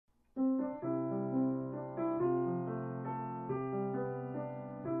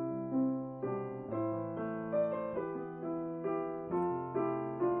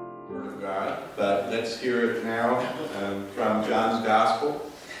Let's hear it now from John's Gospel.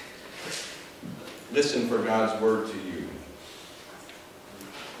 Listen for God's word to you.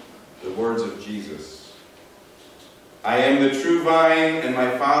 The words of Jesus. I am the true vine, and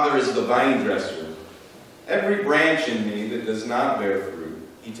my Father is the vine dresser. Every branch in me that does not bear fruit,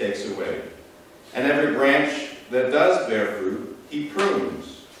 he takes away. And every branch that does bear fruit, he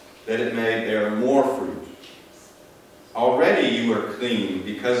prunes, that it may bear more fruit. Already you are clean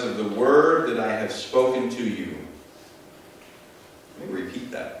because of the word that I have spoken to you. Let me repeat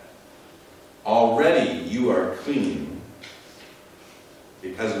that. Already you are clean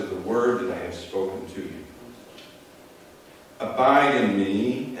because of the word that I have spoken to you. Abide in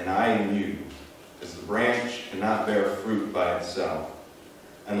me, and I in you, as the branch cannot bear fruit by itself,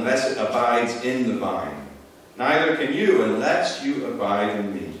 unless it abides in the vine. Neither can you unless you abide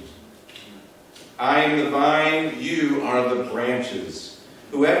in me. I am the vine, you are the branches.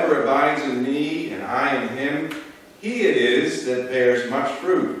 Whoever abides in me, and I in him, he it is that bears much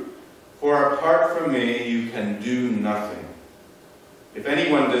fruit. For apart from me, you can do nothing. If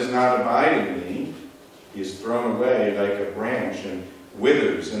anyone does not abide in me, he is thrown away like a branch and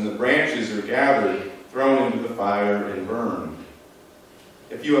withers, and the branches are gathered, thrown into the fire, and burned.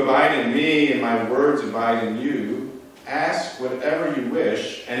 If you abide in me, and my words abide in you, ask whatever you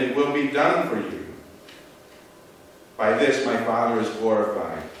wish, and it will be done for you. By this my Father is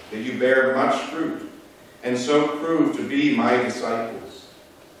glorified, that you bear much fruit, and so prove to be my disciples.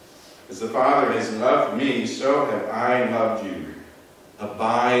 As the Father has loved me, so have I loved you.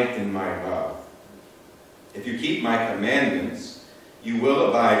 Abide in my love. If you keep my commandments, you will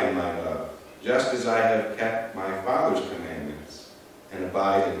abide in my love, just as I have kept my Father's commandments, and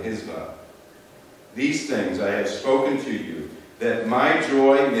abide in his love. These things I have spoken to you, that my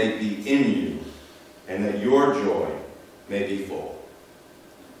joy may be in you, and that your joy may be full.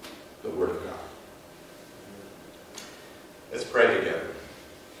 The Word of God. Let's pray together.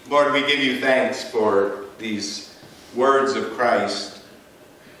 Lord, we give you thanks for these words of Christ,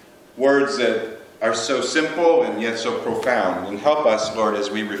 words that are so simple and yet so profound. And help us, Lord,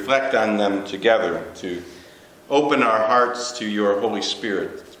 as we reflect on them together, to open our hearts to your Holy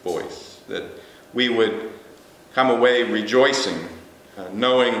Spirit's voice, that we would come away rejoicing,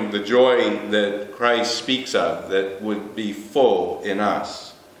 knowing the joy that Christ speaks of, that would be full in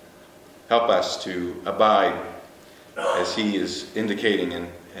us. Help us to abide as he is indicating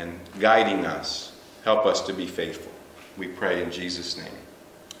and guiding us. Help us to be faithful. We pray in Jesus' name.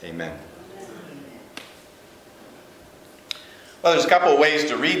 Amen. Well, there's a couple of ways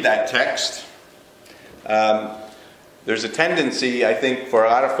to read that text. There's a tendency, I think, for a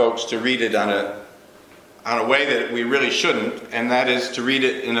lot of folks to read it on a way that we really shouldn't, and that is to read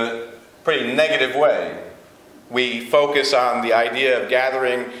it in a pretty negative way. We focus on the idea of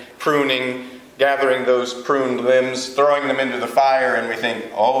gathering, pruning, gathering those pruned limbs, throwing them into the fire, and we think,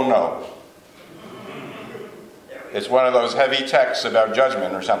 oh no. It's one of those heavy texts about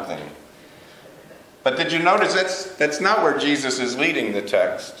judgment or something. But did you notice that's not where Jesus is leading the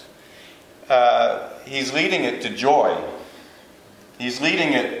text. He's leading it to joy. He's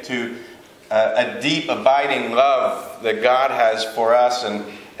leading it to a deep, abiding love that God has for us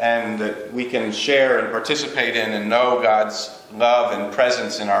and that we can share and participate in and know God's love and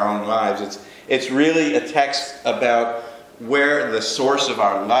presence in our own lives. It's really a text about where the source of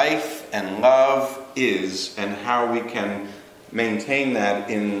our life and love is and how we can maintain that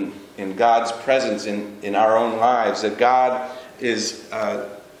in God's presence in our own lives. That God is,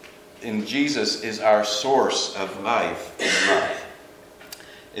 in Jesus, is our source of life and love.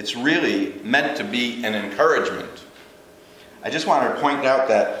 It's really meant to be an encouragement. I just want to point out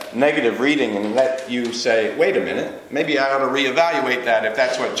that negative reading and let you say, wait a minute, maybe I ought to reevaluate that if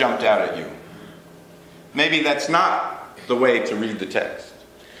that's what jumped out at you. Maybe that's not the way to read the text.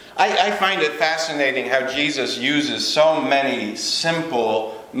 I find it fascinating how Jesus uses so many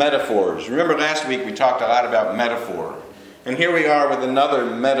simple metaphors. Remember last week we talked a lot about metaphor. And here we are with another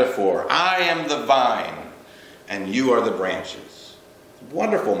metaphor. I am the vine, and you are the branches. It's a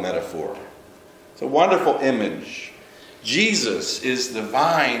wonderful metaphor. It's a wonderful image. Jesus is the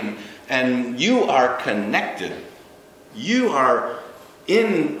vine, and you are connected. You are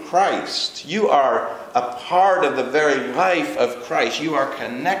in Christ. You are a part of the very life of Christ. You are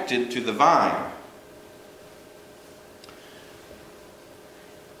connected to the vine.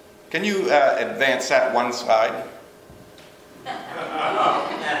 Can you advance that one slide?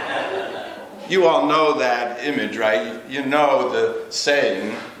 You all know that image, right? You know the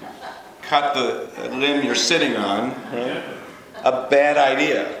saying, cut the limb you're sitting on. Right? A bad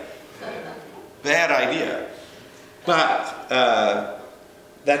idea. Bad idea. But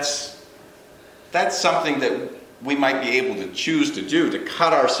that's that's something that we might be able to choose to do, to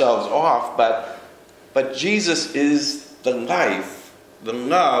cut ourselves off, but Jesus is the life, the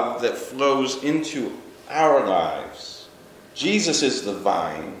love that flows into our lives. Jesus is the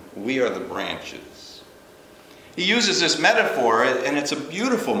vine, we are the branches. He uses this metaphor, and it's a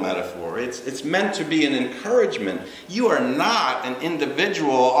beautiful metaphor. It's meant to be an encouragement. You are not an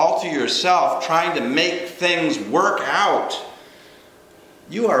individual all to yourself trying to make things work out.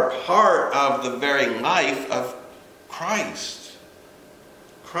 You are part of the very life of Christ.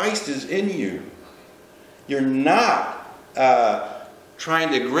 Christ is in you. You're not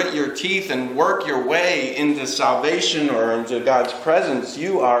trying to grit your teeth and work your way into salvation or into God's presence.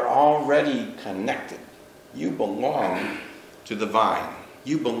 You are already connected. You belong to the vine.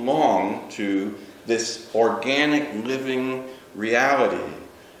 You belong to this organic living reality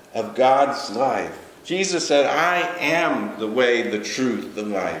of God's life. Jesus said, I am the way, the truth, the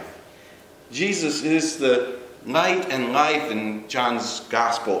life. Jesus is the light and life in John's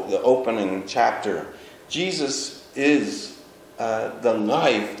Gospel, the opening chapter. Jesus is the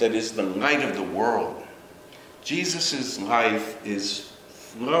life that is the light of the world. Jesus' life is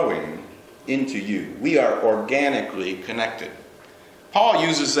flowing into you. We are organically connected. Paul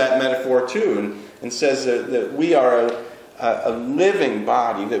uses that metaphor too and says that we are a living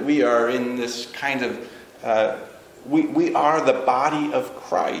body, that we are in this kind of, we are the body of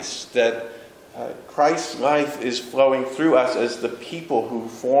Christ, that Christ's life is flowing through us as the people who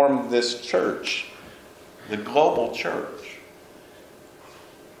form this church, the global church.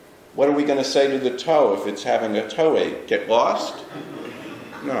 What are we going to say to the toe if it's having a toe ache? Get lost?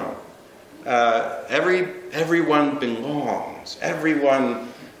 No. Everyone belongs. Everyone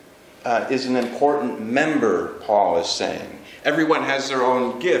is an important member, Paul is saying. Everyone has their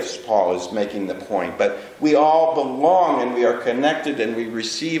own gifts, Paul is making the point. But we all belong and we are connected and we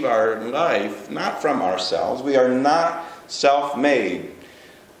receive our life not from ourselves. We are not self-made.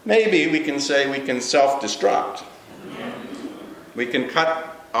 Maybe we can say we can self-destruct. We can cut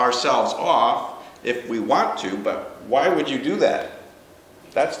ourselves off if we want to, but why would you do that?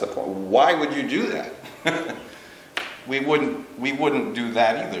 That's the point. Why would you do that? We wouldn't do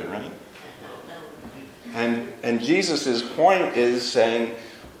that either, right? And Jesus' point is saying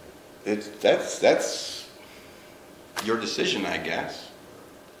that's your decision, I guess.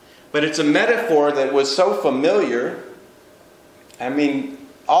 But it's a metaphor that was so familiar. I mean,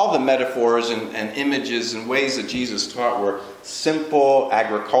 all the metaphors and images and ways that Jesus taught were simple,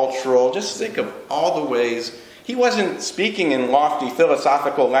 agricultural. Just think of all the ways. He wasn't speaking in lofty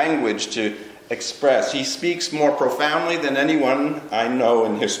philosophical language to express. He speaks more profoundly than anyone I know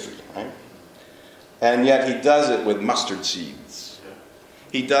in history. Right? And yet he does it with mustard seeds.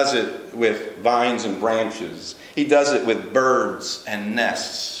 He does it with vines and branches. He does it with birds and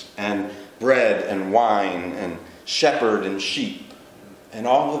nests and bread and wine and shepherd and sheep. And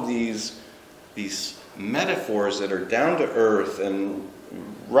all of these metaphors that are down to earth and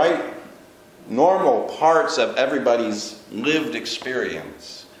right normal parts of everybody's lived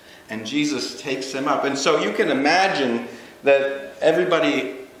experience. And Jesus takes them up. And so you can imagine that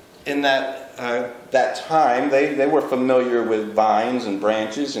everybody in that time, they were familiar with vines and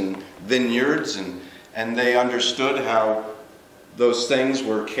branches and vineyards, and they understood how those things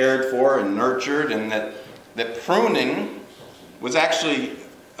were cared for and nurtured, and that pruning was actually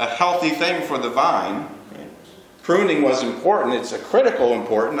a healthy thing for the vine. Pruning was important. It's a critical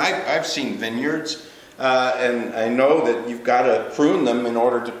important. I've seen vineyards, and I know that you've got to prune them in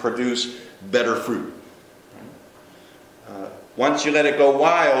order to produce better fruit. Once you let it go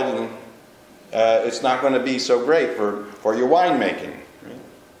wild, it's not going to be so great for your winemaking. Right?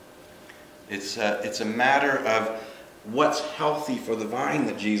 It's a matter of what's healthy for the vine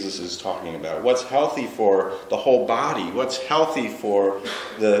that Jesus is talking about. What's healthy for the whole body. What's healthy for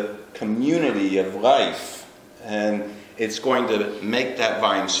the community of life. And it's going to make that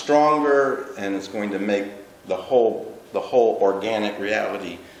vine stronger, and it's going to make the whole organic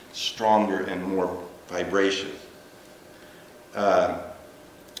reality stronger and more vibracious.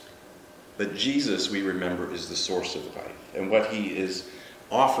 But Jesus, we remember, is the source of life. And what he is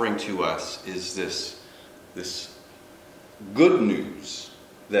offering to us is this good news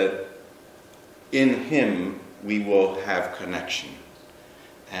that in him we will have connection.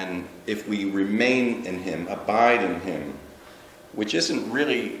 And if we remain in him, abide in him, which isn't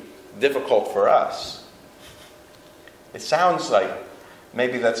really difficult for us. It sounds like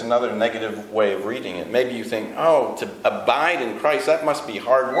maybe that's another negative way of reading it. Maybe you think, oh, to abide in Christ, that must be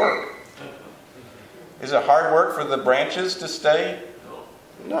hard work. Is it hard work for the branches to stay?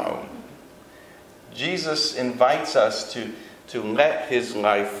 No. Jesus invites us to let his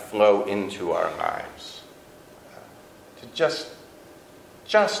life flow into our lives. To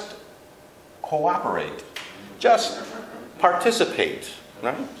just cooperate. Just participate.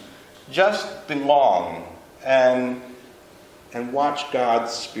 Right? Just belong and watch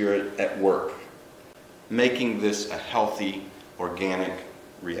God's Spirit at work, making this a healthy, organic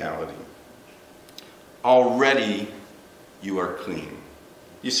reality. Already you are clean.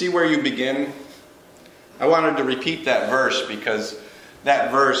 You see where you begin? I wanted to repeat that verse because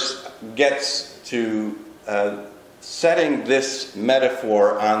that verse gets to setting this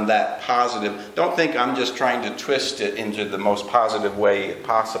metaphor on that positive. Don't think I'm just trying to twist it into the most positive way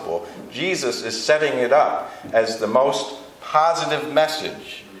possible. Jesus is setting it up as the most positive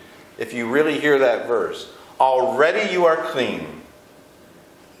message. If you really hear that verse, already you are clean.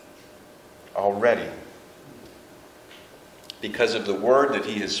 Already. Because of the word that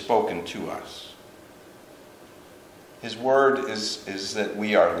he has spoken to us. His word is that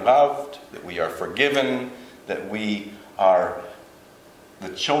we are loved, that we are forgiven, that we are the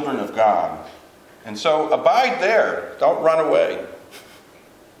children of God. And so abide there. Don't run away.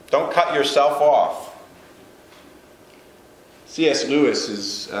 Don't cut yourself off. C.S.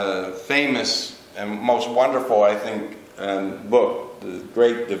 Lewis's famous and most wonderful, I think, book, The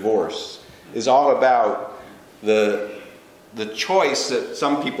Great Divorce, is all about the choice that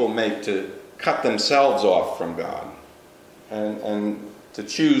some people make to cut themselves off from God and to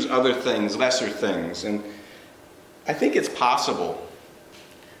choose other things, lesser things. And I think it's possible.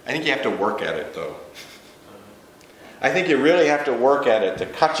 I think you have to work at it, though. I think you really have to work at it to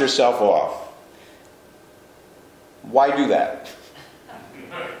cut yourself off. Why do that?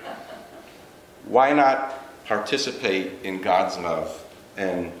 Why not participate in God's love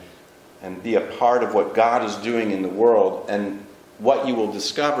and be a part of what God is doing in the world? And what you will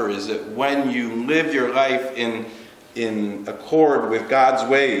discover is that when you live your life in accord with God's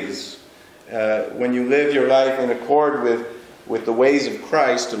ways, when you live your life in accord with the ways of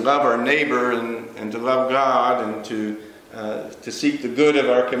Christ, to love our neighbor and to love God and to seek the good of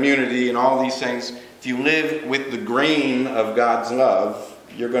our community and all these things, if you live with the grain of God's love,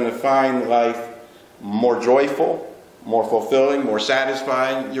 you're going to find life more joyful, more fulfilling, more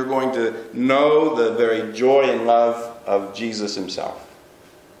satisfying. You're going to know the very joy and love of Jesus himself.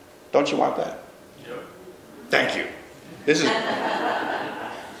 Don't you want that? Yep. Thank you. This is.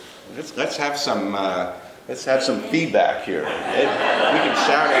 Let's have some feedback here. We can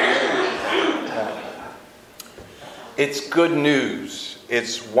shout at it. It's good news.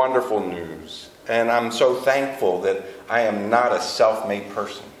 It's wonderful news. And I'm so thankful that I am not a self-made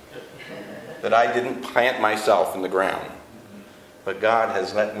person. That I didn't plant myself in the ground. But God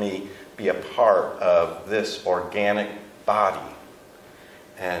has let me be a part of this organic body.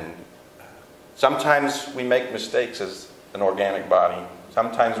 And sometimes we make mistakes as an organic body.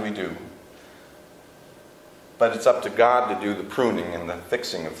 Sometimes we do. But it's up to God to do the pruning and the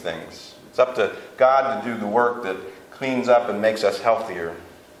fixing of things. It's up to God to do the work that cleans up and makes us healthier.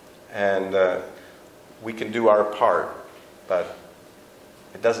 And we can do our part, but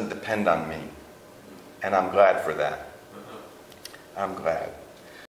it doesn't depend on me. And I'm glad for that. I'm glad.